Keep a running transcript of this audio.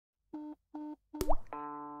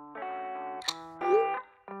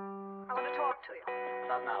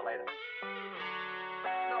later.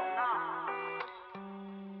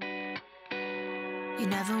 You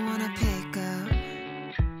never wanna pick up.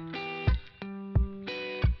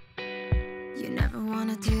 You never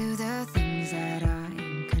wanna do the things that are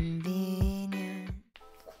inconvenient.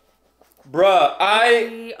 Bruh,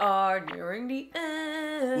 We are nearing the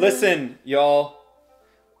end. Listen, y'all.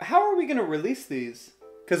 How are we gonna release these?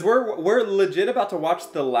 Cause we're legit about to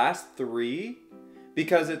watch the last 3,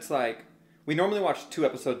 because it's like we normally watch 2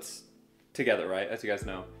 episodes together, right? As you guys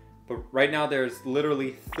know. But right now there's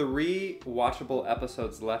literally 3 watchable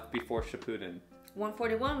episodes left before Shippuden.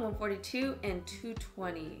 141, 142, and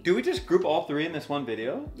 220. Do we just group all 3 in this one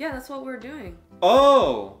video? Yeah, that's what we're doing.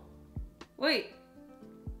 Oh! Wait.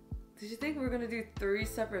 Did you think we were gonna do 3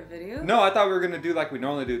 separate videos? No, I thought we were gonna do like we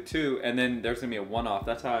normally do 2, and then there's gonna be a one-off.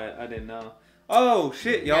 That's how I didn't know. Oh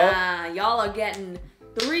shit, y'all! Yeah, y'all are getting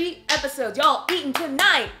 3 episodes. Y'all eating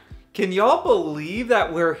tonight. Can y'all believe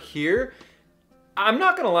that we're here? I'm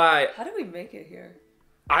not gonna lie. How did we make it here?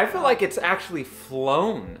 I feel like it's actually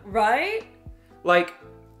flown. Right? Like,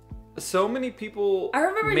 so many people I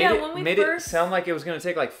remember, made, yeah, it, when we made first... it sound like it was gonna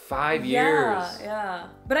take like 5 years. Yeah.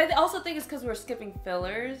 But I also think it's because we're skipping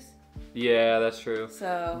fillers. Yeah, that's true.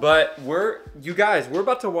 So. But you guys, we're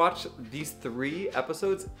about to watch these 3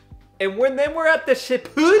 episodes, and then we're at the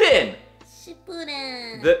Shippuden.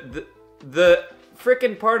 Shippuden. The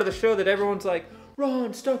freaking part of the show that everyone's like,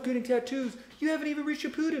 Ron, stop getting tattoos. You haven't even reached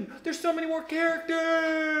Shippuden. There's so many more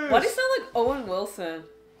characters. Why do you sound like Owen Wilson?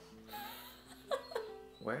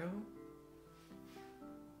 Well.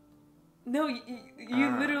 No,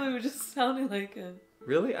 you literally were just sounding like him.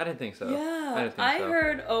 Really? I didn't think so. Yeah, I didn't think I so.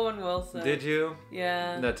 heard Owen Wilson. Did you?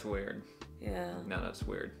 Yeah. That's weird. Yeah. No, that's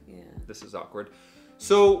weird. Yeah. This is awkward.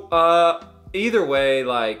 So, either way,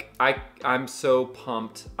 like, I'm so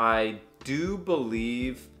pumped. I do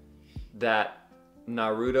believe that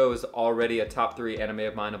Naruto is already a top 3 anime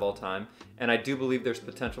of mine of all time. And I do believe there's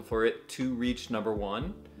potential for it to reach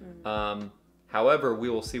 #1. However, we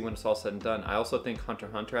will see when it's all said and done. I also think Hunter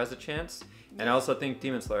x Hunter has a chance. And I also think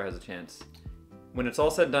Demon Slayer has a chance. When it's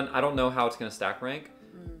all said and done, I don't know how it's going to stack rank.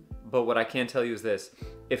 But what I can tell you is this.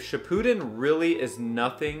 If Shippuden really is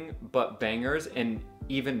nothing but bangers and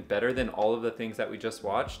even better than all of the things that we just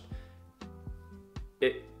watched,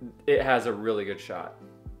 it has a really good shot.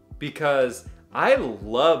 Because I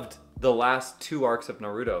loved the last 2 arcs of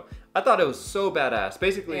Naruto. I thought it was so badass.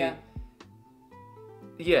 Basically,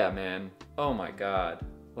 yeah, man. Oh my god.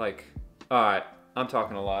 Like, alright, I'm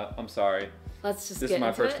talking a lot. I'm sorry. Let's just This is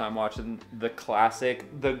my first time watching the classic,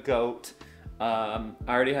 the GOAT. I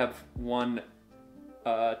already have 1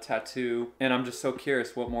 tattoo, and I'm just so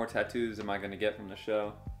curious, what more tattoos am I going to get from the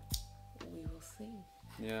show? We will see.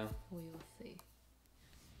 Yeah. We will see.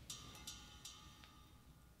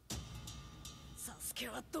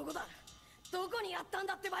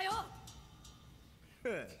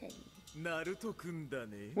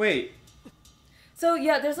 Wait. So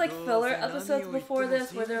yeah, there's like filler episodes before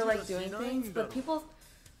this where they're like doing things, but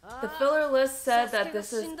the filler list said that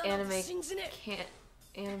this is anime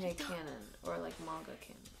canon or like manga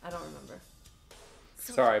canon. I don't remember.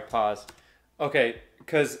 Sorry, pause. Okay,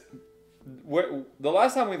 because the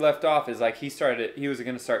last time we left off is like he was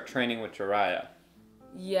going to start training with Jiraiya.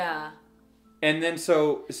 Yeah. And then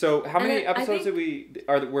so how many episodes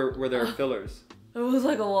were there fillers? It was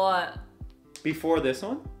like a lot. Before this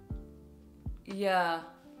one? Yeah.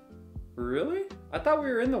 Really? I thought we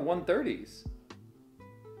were in the 130s.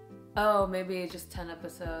 Oh, maybe just 10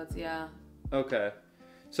 episodes, yeah. Okay.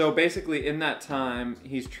 So basically in that time,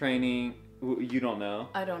 he's training, you don't know?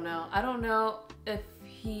 I don't know. I don't know if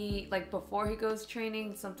he, like before he goes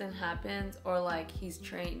training, something happens, or like he's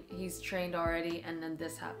trained already and then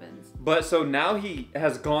this happens. But so now he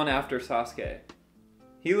has gone after Sasuke.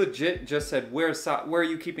 He legit just said, where are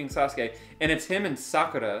you keeping Sasuke? And it's him and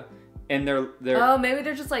Sakura, and they're... Oh, maybe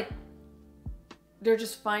they're just like... They're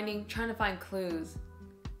just trying to find clues.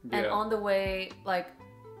 Yeah. And on the way, like,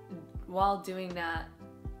 while doing that,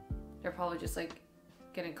 they're probably just like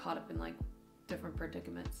getting caught up in like different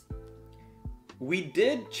predicaments. We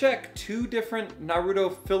did check 2 different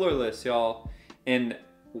Naruto filler lists, y'all. And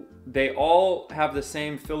they all have the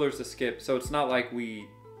same fillers to skip, so it's not like we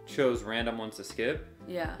chose random ones to skip.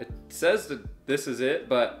 Yeah. It says that this is it,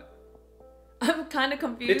 but I'm kind of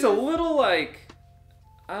confused. It's a little like,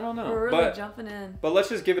 I don't know. We're really jumping in. But let's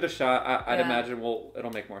just give it a shot. I'd imagine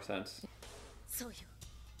it'll make more sense.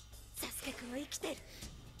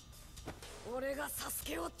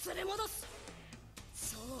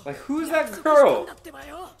 Like, who's that girl?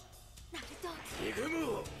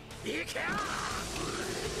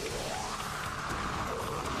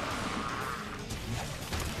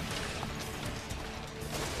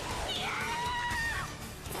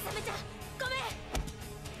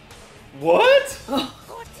 What?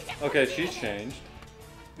 Okay, she's changed.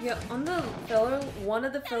 Yeah, on the filler, one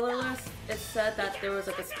of the filler lists, it said that there was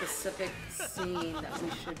like a specific scene that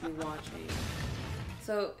we should be watching.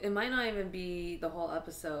 So it might not even be the whole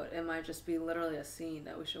episode. It might just be literally a scene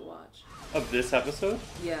that we should watch. Of this episode?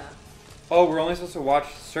 Yeah. Oh, we're only supposed to watch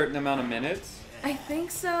a certain amount of minutes? I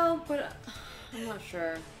think so, but I'm not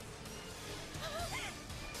sure.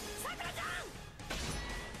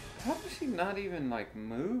 How does she not even, like,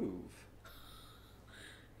 move?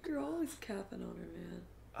 You're always capping on her, man.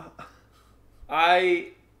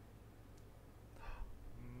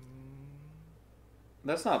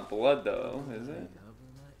 That's not blood, though, is it?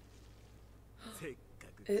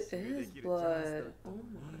 It is blood. Oh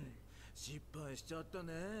my.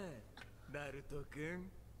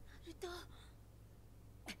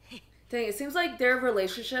 Dang, it seems like their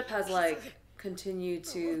relationship has, like, continued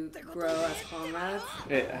to grow as comrades.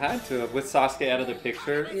 It had to have, with Sasuke out of the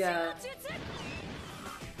picture. Yeah.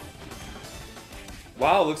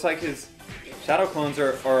 Wow, looks like his shadow clones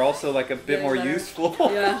are also, like, a bit Getting more better. useful.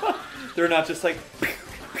 Yeah. They're not just like...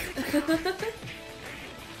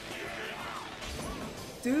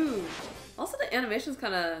 Dude. Also, the animation's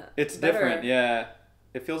kind of It's different, yeah.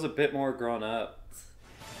 It feels a bit more grown up.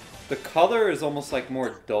 The color is almost like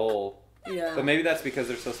more dull. Yeah. But maybe that's because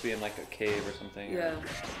they're supposed to be in like a cave or something. Yeah.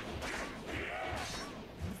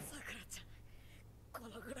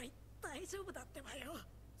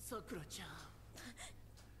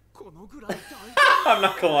 I'm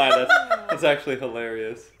not gonna lie, that's actually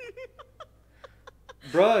hilarious.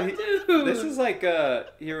 Bruh, this is like,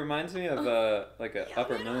 he reminds me of, like a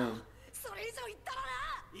Upper Moon.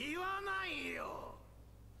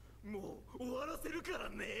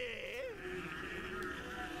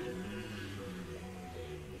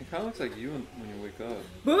 It kind of looks like you when you wake up.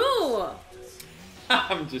 Boo!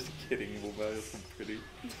 I'm just kidding, Mobile, it's pretty.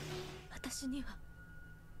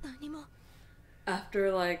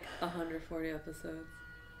 After like 140 episodes.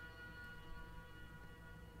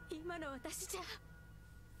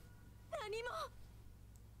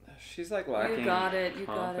 She's like lacking You got it, you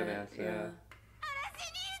confidence, got it. Yeah.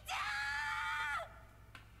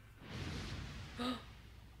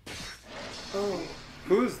 Oh.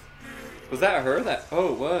 Was that her?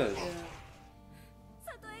 Oh, it was. Yeah.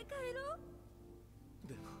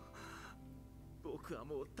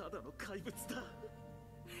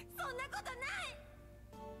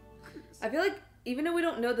 I feel like even if we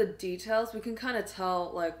don't know the details, we can kind of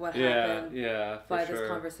tell like what happened by this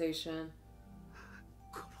conversation.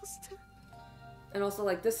 And also,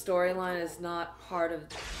 like, this storyline is not part of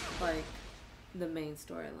like the main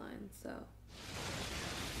storyline, so.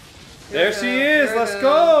 There she is. Let's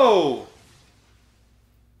go.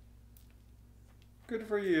 Good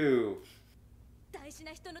for you.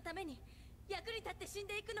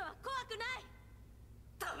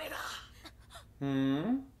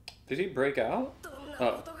 Did he break out?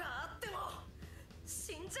 Oh.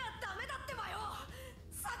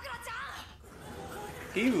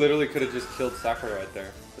 He literally could have just killed Sakura right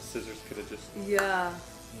there. The scissors could have just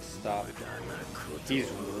stopped.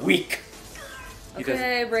 He's weak.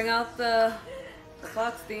 Okay, bring out the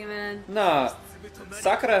fox demon. Nah,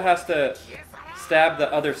 Sakura has to stab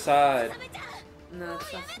the other side. No,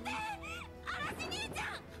 it's not.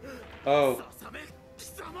 Oh.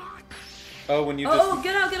 Oh, when you just... Oh,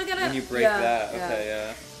 get out. When you break that.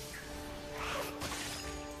 Okay,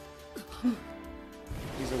 yeah.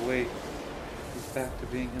 He's awake. He's back to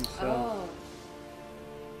being himself. Oh.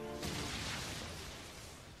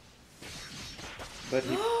 But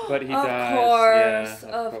he Of dies. course. Yeah,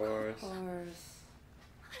 Of course. course.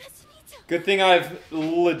 Good thing I've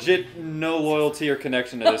legit no loyalty or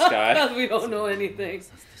connection to this guy. We don't know anything.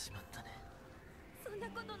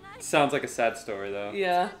 Sounds like a sad story, though.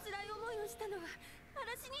 Yeah.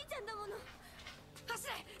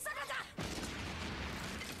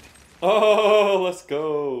 Oh, let's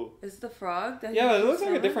go. Is the frog? That Yeah, it looks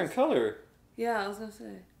like a different color. Yeah, I was gonna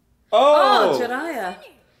say. Oh! Oh, Jiraiya.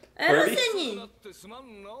 Kirby?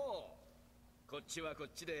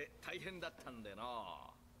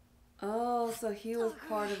 Oh, so he was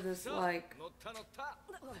part of this, like...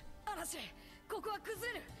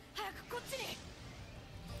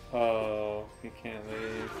 Oh, he can't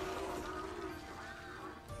leave.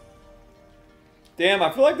 Damn,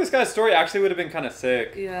 I feel like this guy's story actually would have been kind of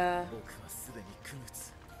sick. Yeah.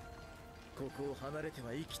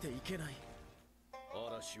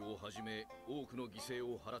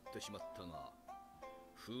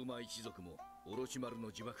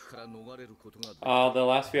 The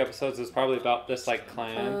last few episodes is probably about this, like,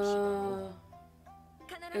 clan.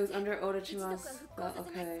 It was under Orochimaru's...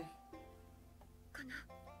 okay.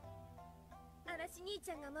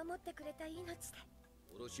 ちゃんが守ってくれた命で。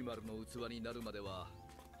おろし丸の器になるまでは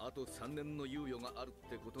あと3年の猶予があるっ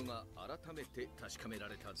てことが改めて確かめら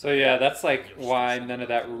れた。 So yeah, that's like why none of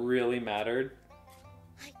that really mattered.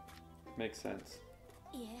 はい。 Makes sense.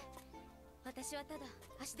 いえ、私はただ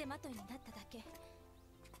足手まといになっただけ。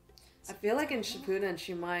 I feel like in Shippuden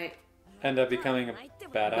she might End up becoming a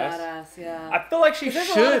badass. badass, yeah. I feel like she 'Cause there's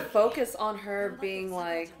a lot should. of focus on her being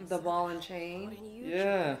like the ball and chain.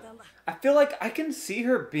 Yeah. I feel like I can see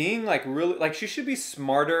her being like really like she should be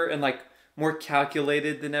smarter and like more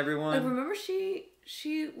calculated than Like, everyone. remember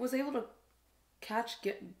she was able to catch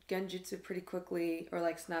genjutsu pretty quickly or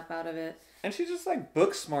like snap out of it. And she's just like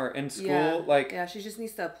book smart in school. Yeah. Like yeah, she just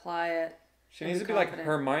needs to apply it. she needs to be like confident.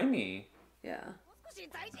 Hermione. Yeah.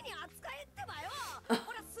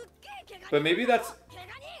 But maybe that's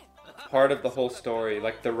part of the whole story.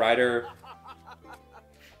 Like the writer,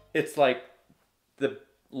 it's like the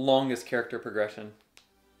longest character progression.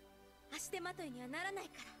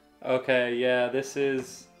 Okay, yeah, this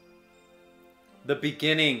is the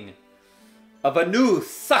beginning of a new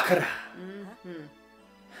Sakura.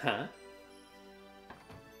 Huh?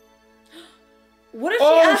 What if she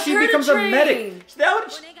Oh, asked she her becomes to a train? medic.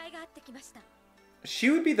 She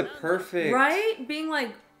would be the perfect. Right? Being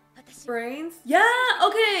like brains? Yeah,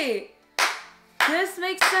 okay. This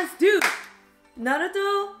makes sense. Dude,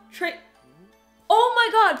 Naruto train. Oh my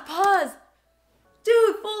god, pause.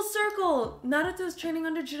 Dude, full circle. Naruto's training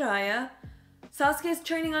under Jiraiya. Sasuke's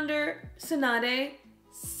training under Tsunade.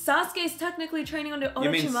 Sasuke's technically training under Orochimaru. You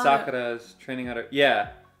mean Sakura's training under? Yeah.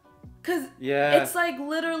 Cause Yeah. it's like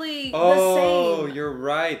literally the Oh, same. you're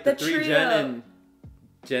right. The The three trio.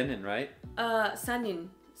 Genin, right? Sanyin.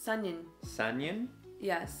 Sanyin?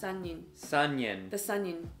 Yeah, Sanyin. Sanyin. The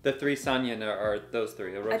Sanyin. The three Sanyin are those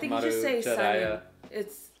three. Orochimaru, I think you just say Sanyin. Jiraiya.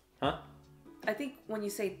 It's. Huh? I think when you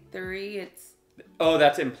say three, it's. Oh,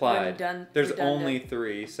 that's implied. There's redundant. only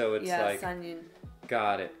three, so it's Yeah, like. Sanyin.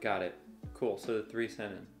 Got it. Cool. So the three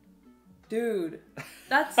Sanyin. Dude,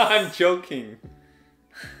 that's. I'm joking.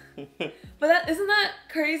 But isn't that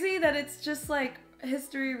crazy that it's just like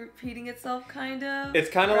history repeating itself, kind of? It's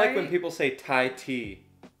kind of like when right? people say Thai tea.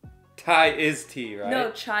 Thai is tea, right?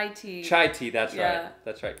 No, chai tea. Chai tea, that's Yeah. right.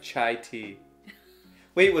 That's right. Chai tea.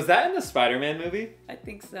 Wait, was that in the Spider-Man movie? I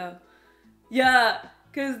think so. Yeah,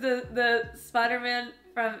 because the Spider-Man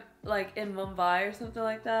from like in Mumbai or something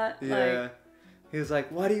like that. Yeah. He was like,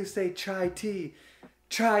 why do you say chai tea?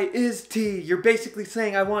 Chai is tea. You're basically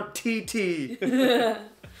saying I want tea.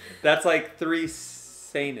 That's like three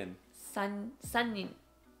seinen. Sanyin.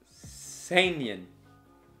 Seinen.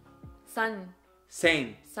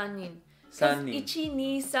 Sane. Sanyin. Sanyin. Ichi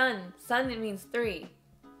ni san. San it means three.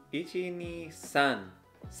 Ichi ni san.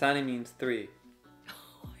 San means three.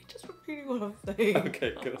 I'm just repeating what I'm saying.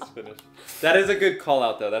 Okay, good. Let's finish. That is a good call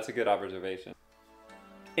out, though. That's a good observation.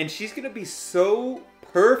 And she's gonna be so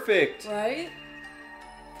perfect Right?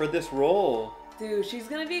 for this role. Dude, she's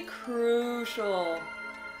gonna be crucial.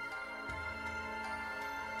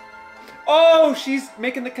 Oh, she's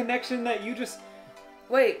making the connection that you just.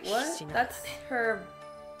 Wait, what? That's her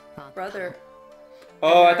brother.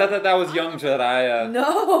 Oh, I thought that was young Jiraiya.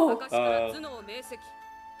 No!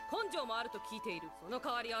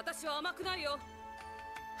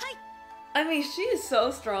 I mean, she is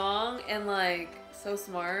so strong and like so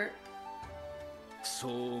smart. そ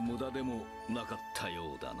う無駄でもなかった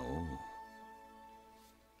ようだの。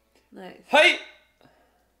 Nice. Hey!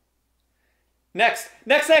 Next!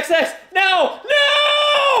 No!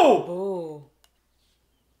 Oh.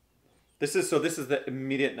 This is the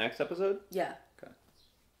immediate next episode? Yeah. Okay.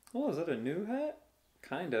 Oh, is that a new hat?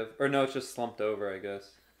 Kind of. Or no, it's just slumped over, I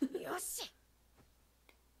guess. よし。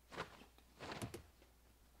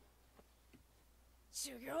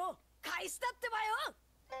修行開始だってばよ。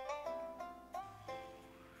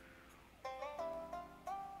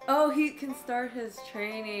 Oh, he can start his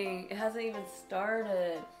training. It hasn't even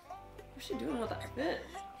started. What's she doing with that fit?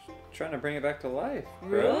 Trying to bring it back to life. Bro.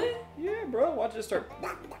 Really? Yeah, bro. Watch it start.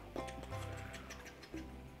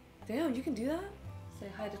 Damn, you can do that? Say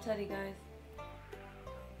hi to Teddy, guys.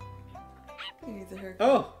 He needs a haircut.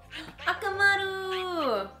 Oh!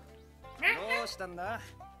 Akamaru! どうしたんだ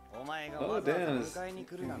お前が Oh, わざわざ damn. 迎えに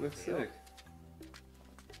来る He なん looks てよ sick.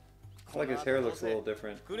 I feel like his hair looks a little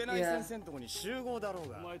different. 紅先生のとこに集合だろう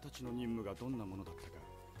がお前たちの任務がどんなものだったか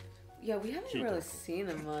Yeah, we haven't really seen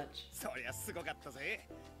him much. そりゃすごかったぜ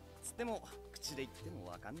つっても口で言っても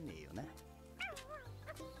わかんねえよな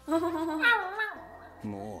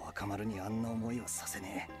もう赤丸にあんな思いをさせ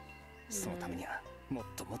ねえそのためにはもっ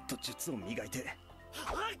ともっと術を磨いて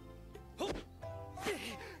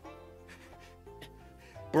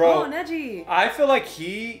Bro, Oh, Neji. I feel like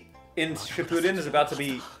he in Shippuden is about to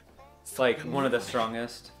be like one of the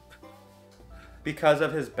strongest because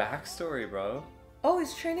of his backstory, bro. Oh,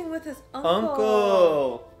 he's training with his uncle.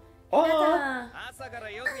 Uncle. Oh. Hinata. 朝から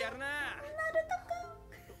よくやるな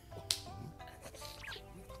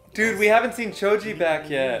Dude, we haven't seen Choji back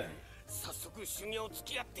yet. 早速修行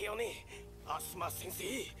付き合ってよねアスマ先生ち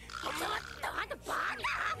ょっとあんたバ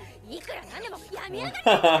カいくらなんでもやめやがって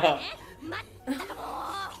からねまったくもう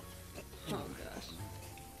Oh gosh.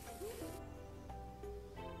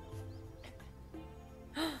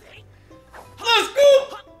 Let's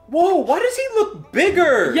go! Whoa, why does he look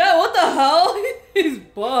bigger? Yeah, what the hell? He's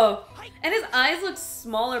buff. And his eyes look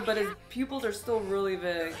smaller, but his pupils are still really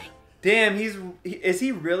big. Damn, is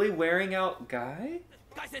he really wearing out Guy?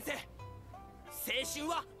 ガイ先生青春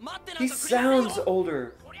は待ってな He んかくれないよ sounds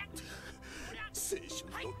older. 青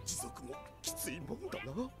春の持続もきついもんだ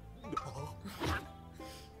な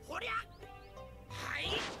ほりゃはい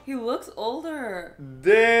He looks older.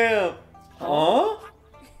 Damn. Huh?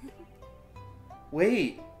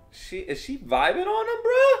 Wait, is she vibing on him,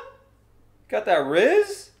 bruh? Got that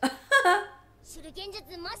Riz? 手裏剣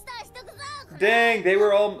術マスターしとくぞ Dang, they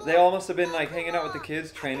all must have been like hanging out with the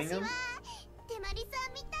kids, training them. 手まりさ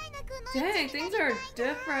んみたいなくの Dang, things are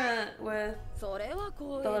different with それは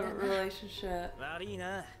光栄 the だな relationship. 悪い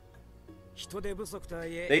な人手不足とは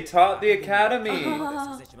いえ They taught the academy.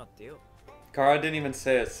 させてしまってよ Kara didn't even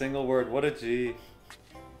say a single word. What a G.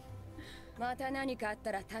 また何かあっ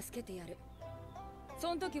たら助けてやる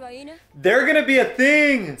そん時はいいね They're gonna be a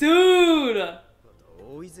thing. Dude!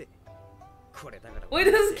 多いぜこれだから Wait,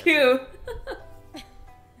 this is cute.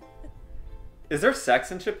 Is there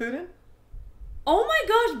sex in Shippuden? Oh my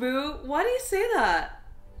gosh, Boo. Why do you say that?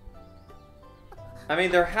 I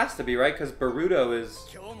mean, there has to be, right? Because Boruto is...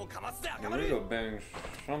 今日もかますで赤丸 Boruto bangs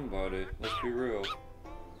somebody. Let's be real.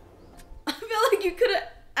 I feel like you could have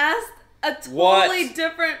asked a totally What?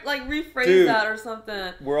 different, like, rephrase Dude. that or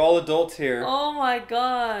something. We're all adults here. Oh my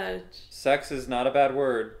gosh. Sex is not a bad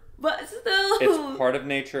word. But still. It's part of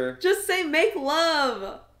nature. Just say make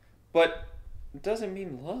love. But it doesn't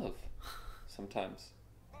mean love. Sometimes.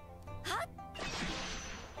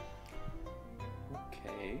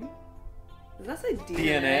 Okay. Does that say DNA?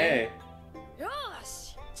 DNA. よー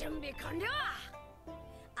し準備完了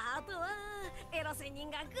あとはエロ仙人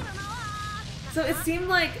が来るのは So it seemed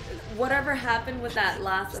like whatever happened with that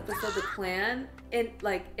last episode, the clan, it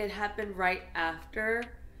happened right after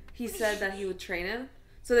he said that he would train him.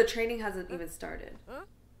 So the training hasn't even started,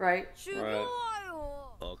 right? 修行は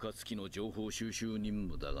よ暁の情報収集任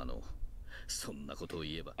務だがのそんなことを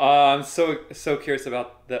言えば I'm so curious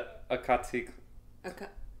about the Akatsuki.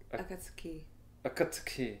 Akatsuki.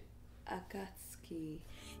 Akatsuki. Akatsuki.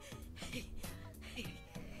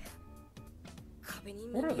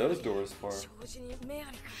 What are those doors for?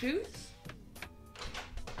 Shoots?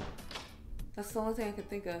 That's the only thing I could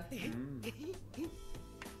think of.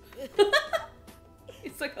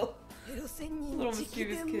 It's like a little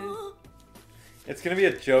mischievous kid. It's gonna be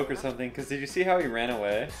a joke or something. Because did you see how he ran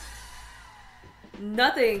away?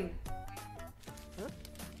 Nothing.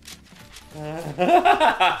 Oh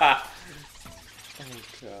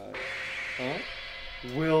god. Huh?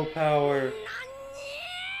 Willpower.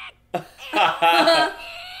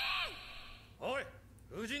 おい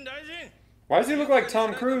風神大臣 Why does he look like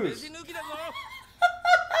Tom Cruise? 抜きだぞ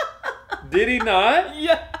Did he not?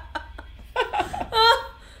 Yeah.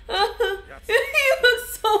 He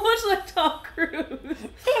looks so much like Tom Cruise.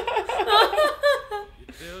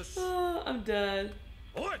 I'm dead.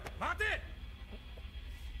 おい待て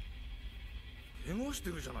怪我して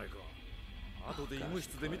るじゃないか後で医務室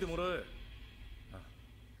で見てもらえ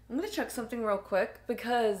I'm gonna check something real quick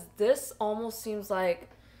because this almost seems like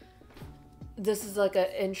this is like an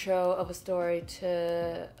intro of a story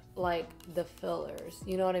to like the fillers.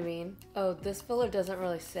 You know what I mean? Oh, this filler doesn't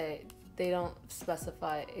really say. They don't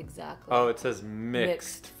specify exactly. Oh, it says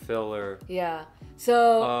mixed filler. Yeah.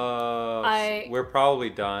 So we're probably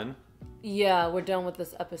done. yeah, we're done with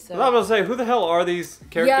this episode. I was about to say, who the hell are these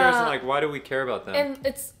characters Yeah. and like why do we care about them? And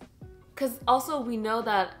it's because also we know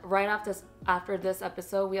that right after this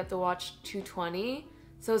episode we have to watch 220.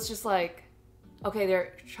 So it's just like, okay,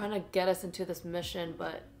 they're trying to get us into this mission,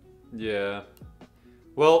 but Yeah.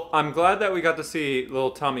 Well, I'm glad that we got to see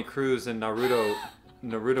little Tommy Cruise in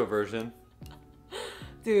Naruto version.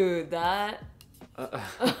 dude, that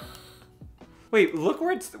Wait, look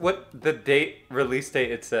where what the release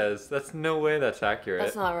date it says. That's no way that's accurate.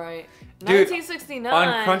 that's not right. Dude, 1969.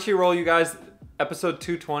 On Crunchyroll, you guys, episode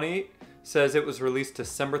 220 says it was released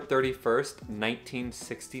December 31st,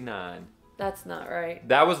 1969. That's not right.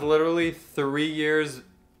 That was literally 3 years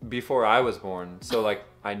before I was born. So like,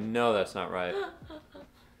 I know that's not right.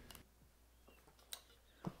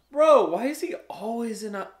 Bro, why is he always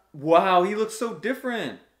in a... Wow, he looks so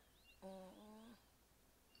different.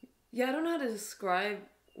 Yeah, I don't know how to describe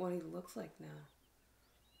what he looks like now.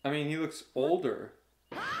 I mean, he looks older.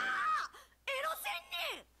 エロ仙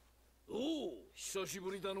人おお、久し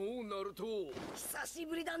ぶりだのう、ナルト。久し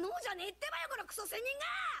ぶりだのうじゃねえってばよ、このクソ仙人が。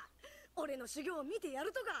俺の修行を見てや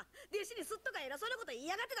るとか、弟子にすっとか偉そうなこと言い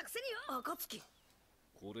やがってたくせによ。暁。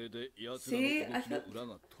これで奴らの動きの裏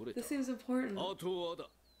が取れた。This seems important. あとはだ、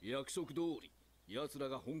約束通り、奴ら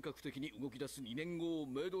が本格的に動き出す2年後を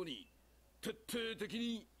めどに、徹底的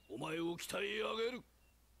にお前を鍛え上げる。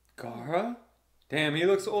Gaara? Damn, he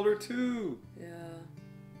looks older too. Yeah.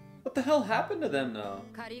 What the hell happened to them now?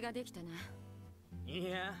 借りができたな。い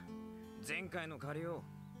や、前回の借りを。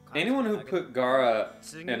 Anyone who put Gaara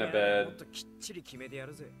in a bed.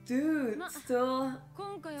 Dude, still.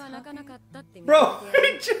 Bro!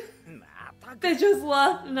 They just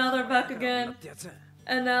left, now they're back again.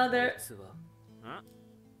 And now they're...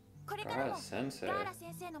 Gaara sensei.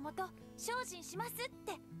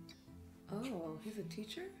 Oh, he's a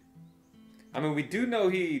teacher? I mean, we do know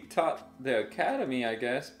he taught the academy, I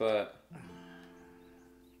guess, but...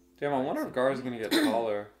 Damn, I wonder if Gaara's gonna get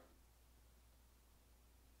taller.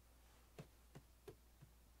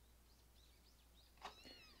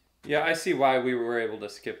 Yeah, I see why we were able to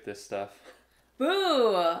skip this stuff.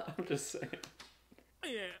 Boo! I'm just saying.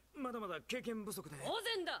 いえ、まだまだ経験不足で。当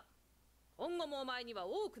然だ。今後もお前には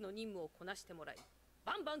多くの任務をこなしてもらい、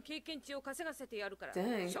バンバン経験値を稼がせてやるから。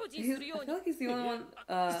 Dang, 精進 he's, するよ I う feel に。 like he's the only one,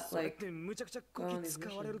 それっ like... てむちゃくちゃこき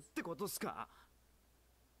使われるってことっすか？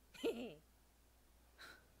 I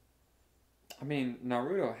mean,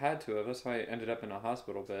 Naruto had to have. That's why he ended up in a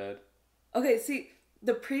hospital bed. Okay, see,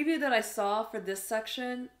 the preview that I saw for this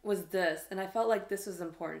section was this, and I felt like this was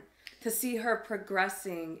important. To see her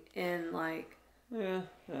progressing in, like... Yeah.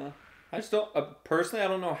 I just don't... personally, I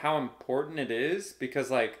don't know how important it is, because,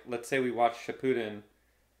 like, let's say we watch Shippuden,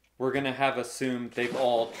 we're gonna have assumed they've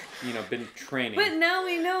all, you know, been training. But now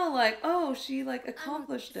we know, like, oh, she, like,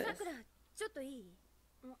 accomplished this. ちょっといい？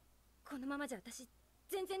このままじゃ私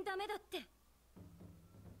全然ダメだって。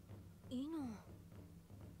いいの。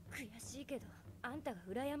悔しいけど、あんたが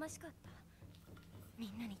羨ましかった。み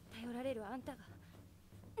んなに頼られるあんたが。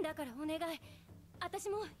だからお願い。私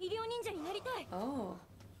も医療忍者になりたい。Oh.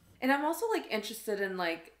 And I'm also, like, interested in,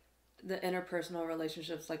 like, the interpersonal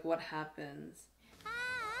relationships, like, what happens. あ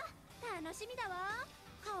あ、楽しみだわ。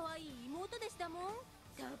可愛い妹でしたもん。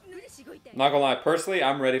たっぷりしごいて。 Not gonna lie, personally,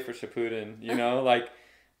 I'm ready for Shippuden, you know? Like,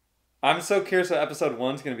 I'm so curious what episode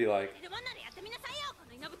 1's gonna be like.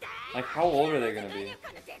 Like, how old are they gonna be?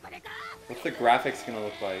 What's the graphics gonna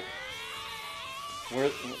look like? Where,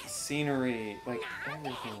 scenery, like,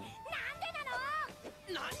 everything.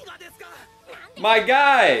 My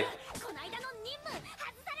guy!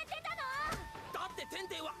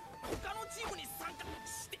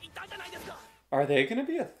 Are they gonna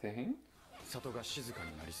be a thing? 里が静か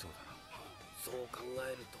になりそうだな。そう考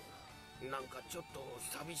えると、なんかちょっと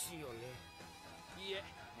寂しいよね。いいえ、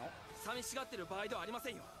寂しがってる場合ではありませ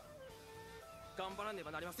んよ。頑張らね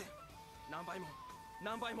ばなりません。何倍も、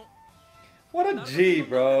何倍も。 What a G,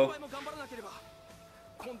 bro. 何倍も頑張らなければ、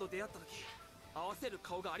今度出会った時、合わせる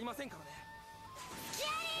顔がありませんからね。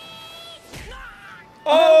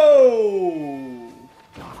Oh!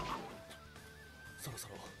 そろそ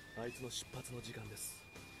ろあいつの出発の時間です。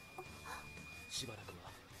しばらく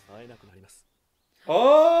は会えなくなります。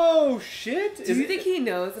 Oh, shit! Do you think he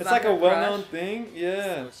knows It's about like a her well-known crush? thing?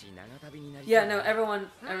 Yeah. Yeah, no,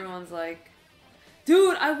 everyone's like,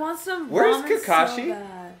 dude, I want some Where's ramen Kakashi? so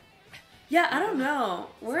bad. Yeah, I don't know.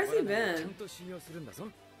 Where has he been?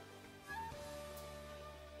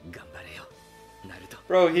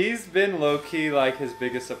 Bro, he's been low-key like his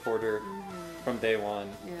biggest supporter from day one.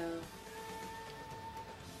 Yeah.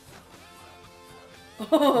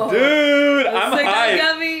 Dude, I'm like,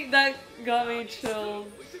 hyped. that got me chills.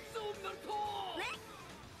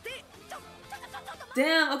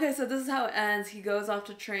 Damn, okay, so this is how it ends. He goes off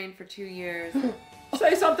to train for 2 years.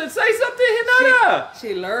 Say something, Hinata!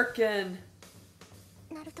 She lurking.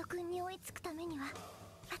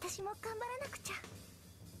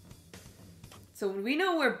 So we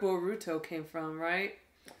know where Boruto came from, right?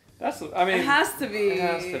 That's, I mean... It has to be. It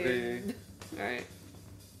has to be. Right.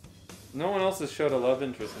 No one else has showed a love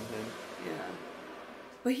interest in him. Yeah.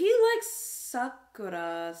 But he likes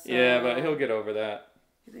Sakura, so... Yeah, but he'll get over that.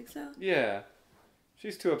 You think so? Yeah.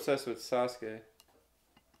 She's too obsessed with Sasuke.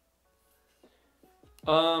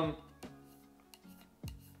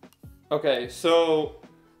 Okay, so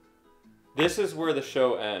this is where the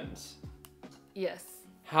show ends. Yes.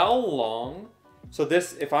 How long? So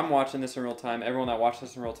this, if I'm watching this in real time, everyone that watched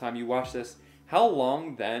this in real time, you watch this. How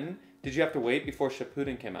long then did you have to wait before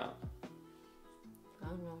Shippuden came out? I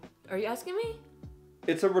don't know. Are you asking me?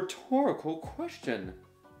 It's a rhetorical question.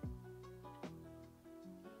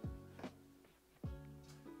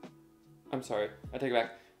 I'm sorry. I take it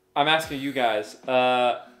back. I'm asking you guys,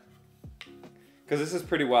 because this is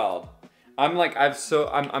pretty wild. I'm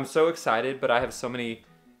so excited, but I have so many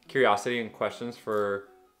curiosity and questions for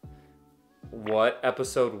what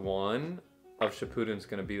episode 1 of Shippuden's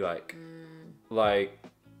gonna be like. Like,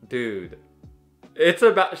 dude, shit's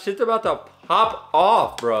about to pop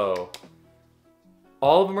off, bro.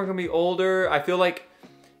 All of them are gonna be older. I feel like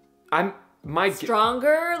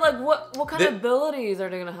stronger. Like what kind of abilities are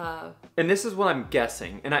they gonna have? And this is what I'm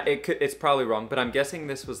guessing, and it's probably wrong, but I'm guessing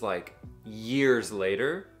this was like years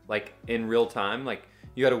later, like in real time. Like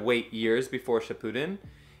you had to wait years before Shippuden,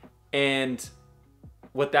 and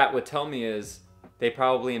what that would tell me is they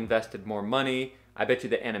probably invested more money. I bet you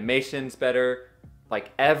the animation's better.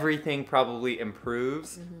 Like everything probably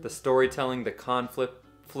improves. The storytelling, the conflict,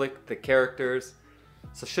 the characters.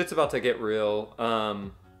 So shit's about to get real.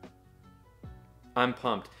 I'm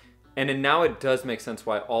pumped. And then now it does make sense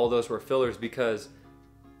why all those were fillers, because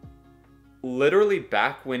literally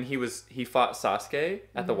back when he fought Sasuke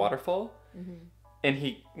at the waterfall, and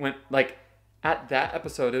he went like at that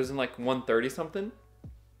episode, it was in like 130 something.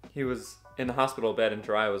 He was in the hospital bed and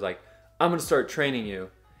Jiraiya was like, I'm gonna start training you.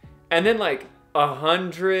 And then like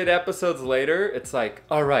 100 episodes later, it's like,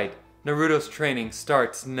 all right, Naruto's training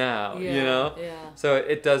starts now, you know? Yeah. So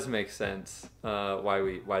it does make sense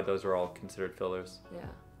why those are all considered fillers. Yeah.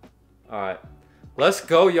 All right, let's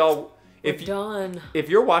go, y'all. We're done. If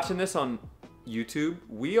you're watching this on YouTube,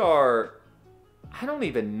 we are, I don't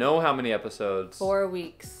even know how many episodes. 4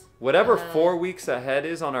 weeks. Whatever 4 weeks ahead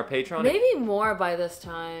is on our Patreon. Maybe more by this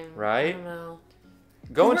time. Right? I don't know.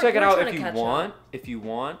 Go and check it out if you want. If you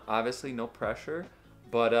want, obviously no pressure.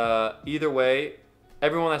 But either way,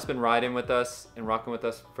 everyone that's been riding with us and rocking with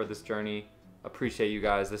us for this journey, appreciate you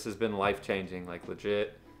guys. This has been life-changing, like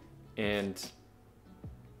legit. And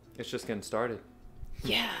it's just getting started.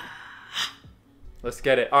 Yeah. Let's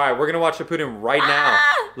get it. All right, we're going to watch Shippuden right now.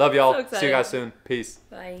 Love y'all. So See you guys soon. Peace.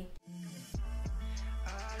 Bye.